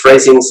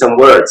rephrasing some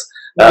words,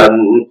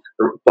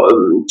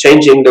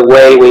 changing the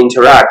way we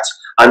interact,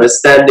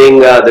 understanding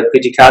the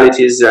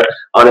criticalities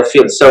on a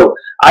field. So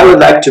I would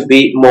like to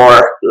be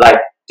more like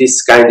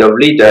this kind of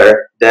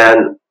leader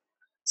than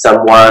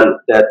someone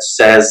that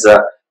says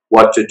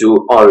what to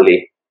do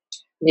only.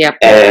 Yeah.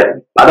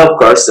 But of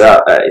course,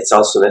 it's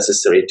also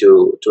necessary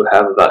to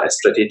have a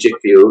strategic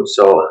view,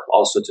 so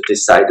also to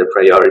decide the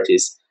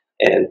priorities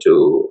and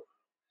to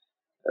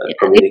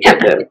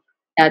communicate them.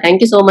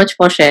 Thank you so much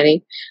for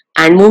sharing.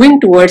 And moving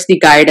towards the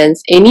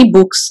guidance, any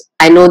books,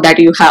 I know that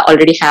you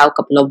already have a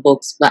couple of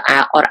books,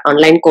 or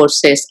online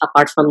courses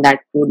apart from that,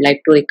 you would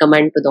like to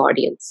recommend to the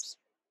audience?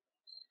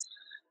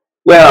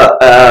 Well,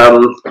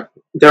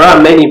 there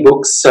are many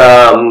books.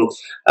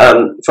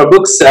 For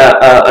books,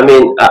 I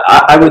mean,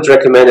 I would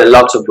recommend a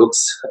lot of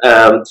books.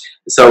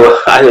 So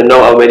I don't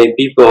know how many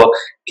people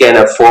can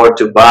afford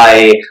to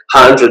buy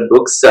 100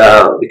 books,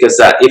 because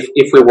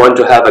if we want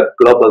to have a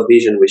global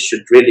vision, we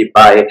should really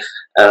buy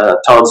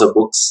tons of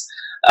books.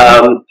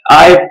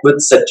 I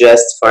would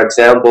suggest, for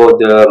example,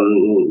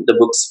 the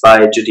books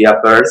by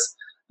Giuseppe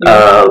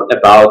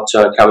about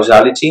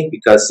causality,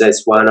 because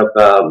it's one of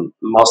the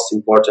most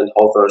important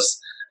authors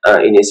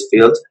in his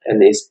field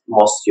and is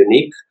most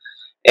unique.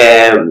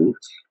 And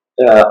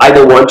I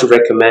don't want to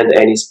recommend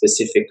any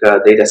specific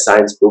data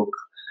science book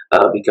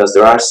because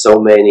there are so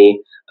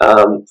many.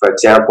 For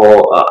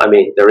example,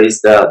 there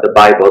is the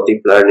Bible,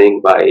 Deep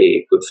Learning by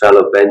good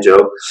fellow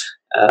Benjo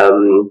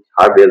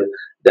Harville,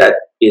 that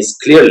is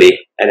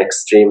clearly an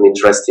extremely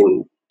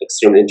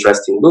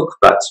interesting book,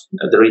 but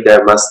the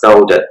reader must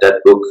know that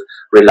that book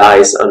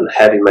relies on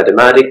heavy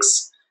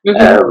mathematics.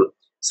 I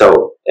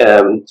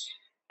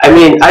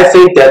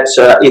think that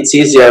it's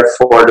easier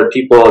for the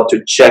people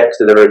to check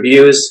the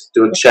reviews,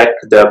 to check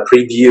the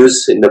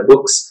previews in the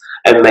books,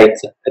 and make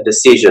a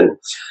decision.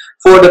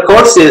 For the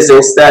courses,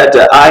 instead,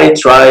 I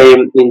try,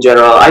 in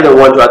general, I don't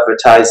want to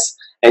advertise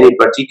any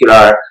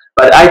particular,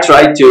 but I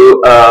try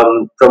to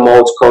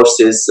promote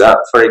courses,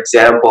 for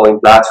example, in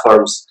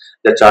platforms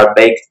that are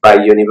backed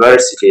by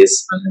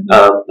universities,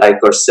 like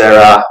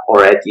Coursera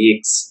or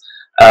edX.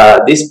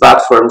 These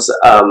platforms,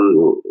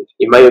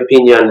 in my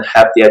opinion,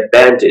 have the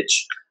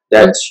advantage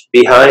that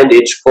behind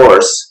each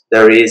course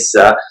there is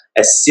a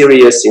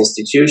serious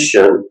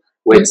institution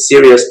with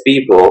serious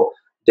people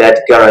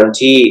that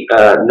guarantee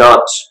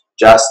not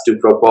just to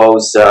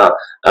propose a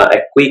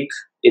quick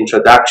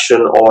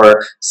introduction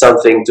or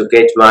something to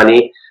get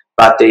money,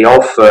 but they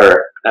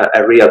offer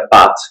a real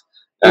path.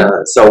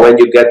 So when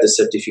you get the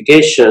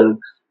certification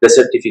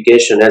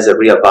has a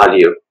real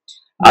value.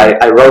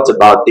 I wrote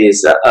about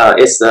this.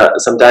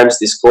 Sometimes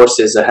these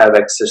courses have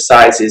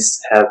exercises,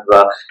 have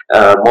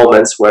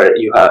moments where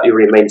you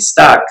remain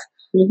stuck,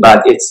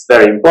 but it's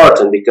very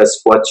important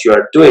because what you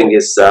are doing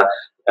is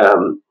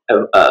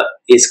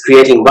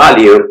creating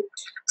value.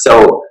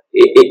 So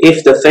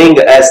if the thing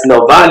has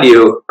no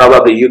value,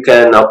 probably you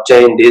can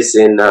obtain this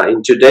in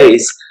 2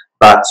 days,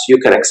 but you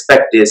can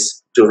expect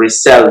this to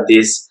resell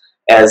this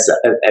as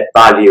a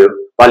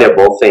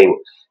valuable thing.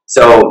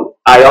 So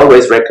I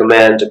always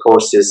recommend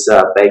courses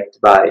backed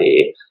by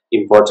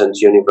important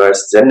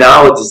universities. And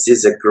now this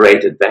is a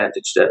great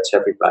advantage that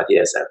everybody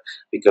has,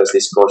 because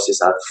these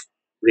courses are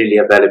really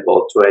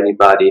available to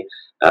anybody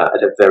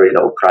at a very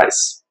low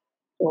price.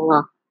 Oh,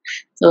 wow.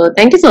 So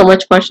thank you so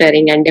much for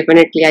sharing, and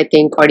definitely I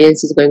think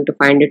audience is going to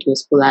find it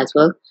useful as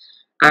well.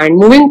 And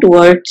moving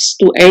towards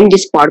to end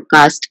this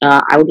podcast,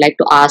 I would like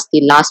to ask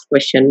the last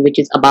question, which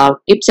is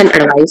about tips and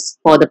advice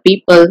for the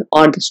people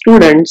or the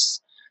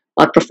students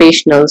or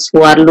professionals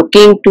who are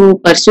looking to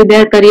pursue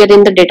their career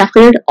in the data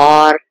field,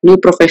 or new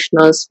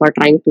professionals who are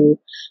trying to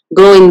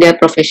grow in their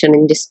profession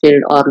in this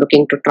field or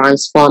looking to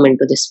transform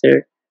into this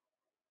field.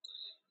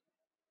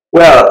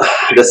 Well,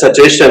 the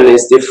suggestion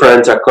is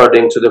different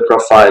according to the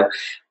profile.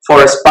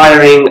 For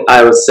aspiring,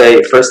 I would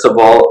say, first of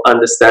all,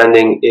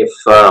 understanding if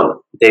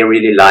they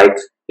really like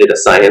data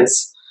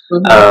science.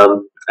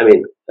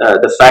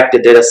 The fact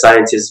that data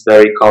science is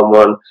very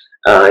common,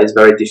 is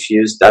very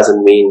diffuse,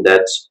 doesn't mean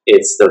that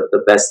it's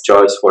the best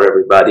choice for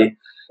everybody.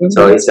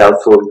 So it's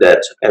helpful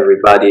that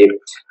everybody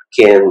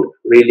can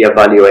really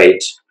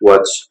evaluate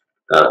what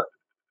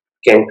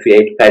can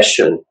create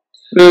passion.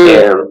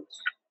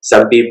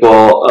 Some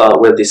people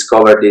will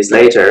discover this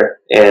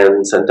later,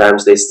 and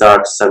sometimes they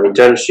start some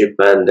internship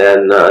and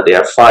then they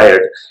are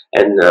fired,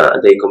 and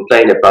they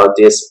complain about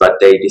this, but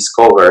they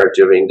discover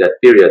during that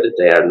period that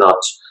they are not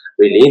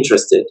really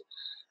interested.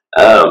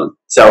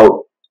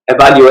 So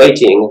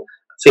evaluating,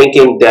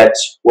 thinking that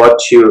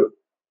the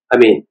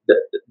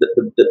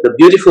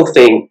beautiful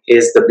thing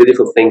is the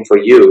beautiful thing for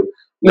you,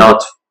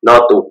 not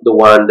the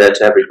one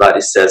that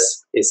everybody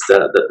says is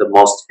the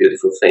most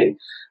beautiful thing.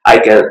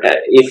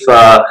 If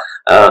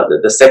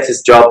the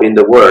sexiest job in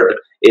the world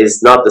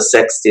is not the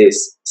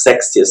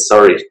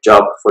sexiest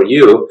job for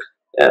you,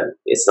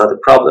 it's not a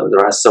problem.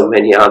 There are so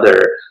many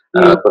other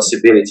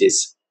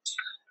possibilities.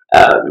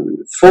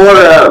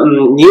 For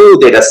new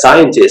data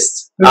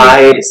scientists,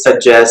 I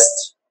suggest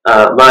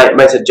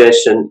my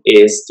suggestion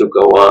is to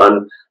go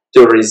on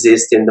to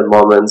resist in the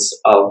moments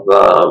of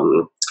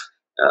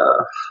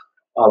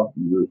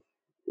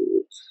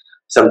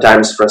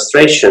sometimes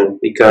frustration,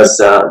 because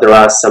there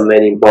are so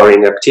many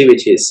boring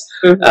activities.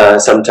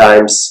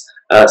 Sometimes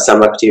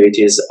some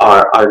activities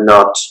are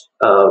not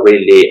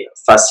really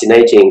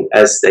fascinating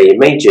as they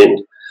imagined.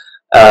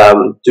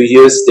 To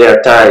use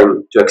their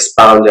time to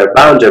expand their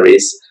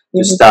boundaries,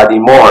 to study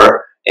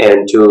more,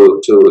 and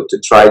to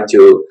try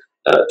to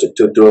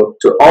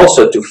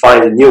also to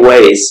find new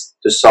ways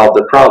to solve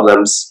the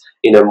problems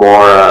in a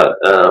more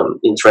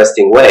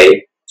interesting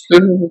way.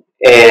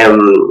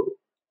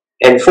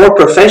 And for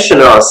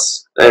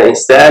professionals,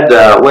 instead,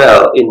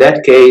 in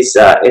that case,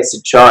 it's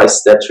a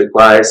choice that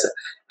requires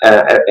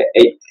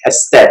a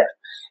step.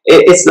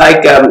 It's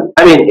like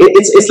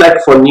it's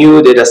like for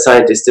new data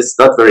scientists, it's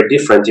not very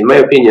different, in my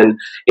opinion.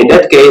 In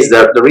that case,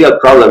 the real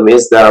problem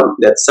is that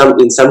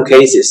in some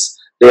cases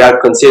they are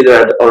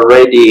considered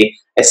already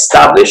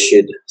established.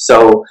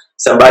 So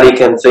somebody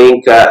can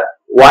think,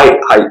 why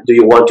do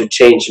you want to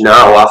change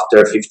now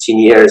after 15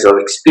 years of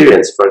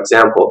experience, for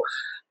example?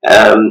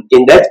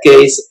 In that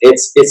case,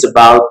 it's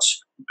about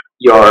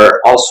your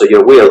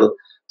will.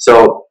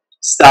 So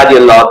study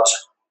a lot,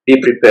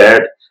 be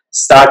prepared,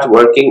 start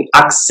working,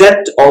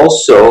 accept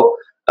also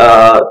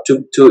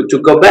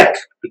to go back,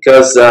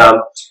 because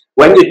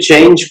when you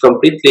change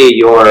completely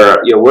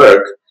your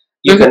work,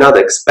 you cannot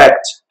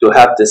expect to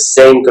have the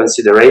same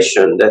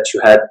consideration that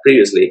you had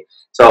previously.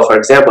 So, for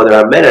example, there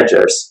are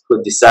managers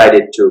who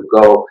decided to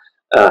go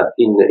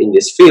in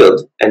this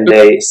field, and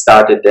they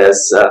started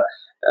as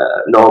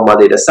normal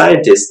data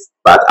scientists,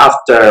 but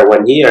after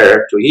 1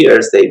 year, 2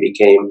 years, they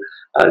became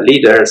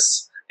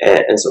leaders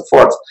and so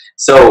forth.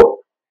 So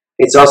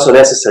it's also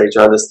necessary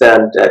to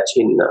understand that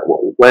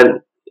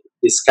when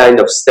this kind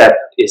of step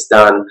is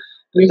done,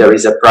 there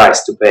is a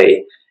price to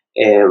pay.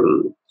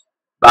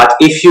 But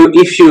if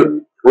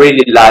you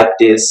really like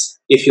this,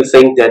 if you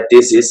think that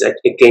this is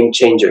a game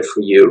changer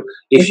for you,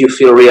 if you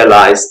feel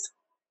realized,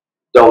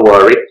 don't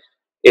worry,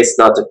 it's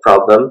not a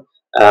problem.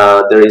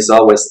 There is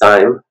always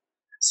time.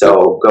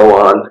 So go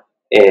on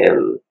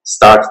and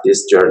start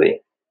this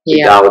journey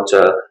without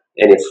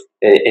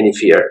any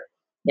fear.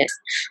 Yes.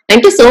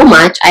 Thank you so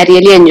much. I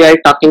really enjoyed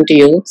talking to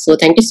you. So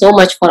thank you so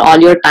much for all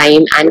your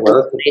time and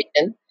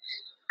consideration.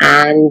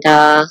 And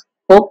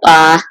hope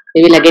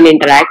we will again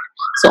interact.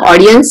 So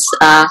audience,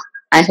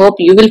 I hope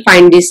you will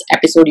find this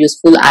episode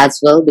useful as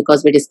well,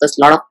 because we discussed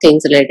a lot of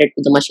things related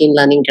to the machine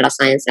learning, data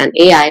science and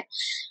AI.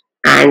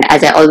 And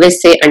as I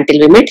always say,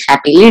 until we meet,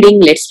 happy leading.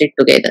 Let's lead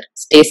together.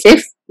 Stay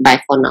safe.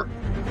 Bye for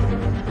now.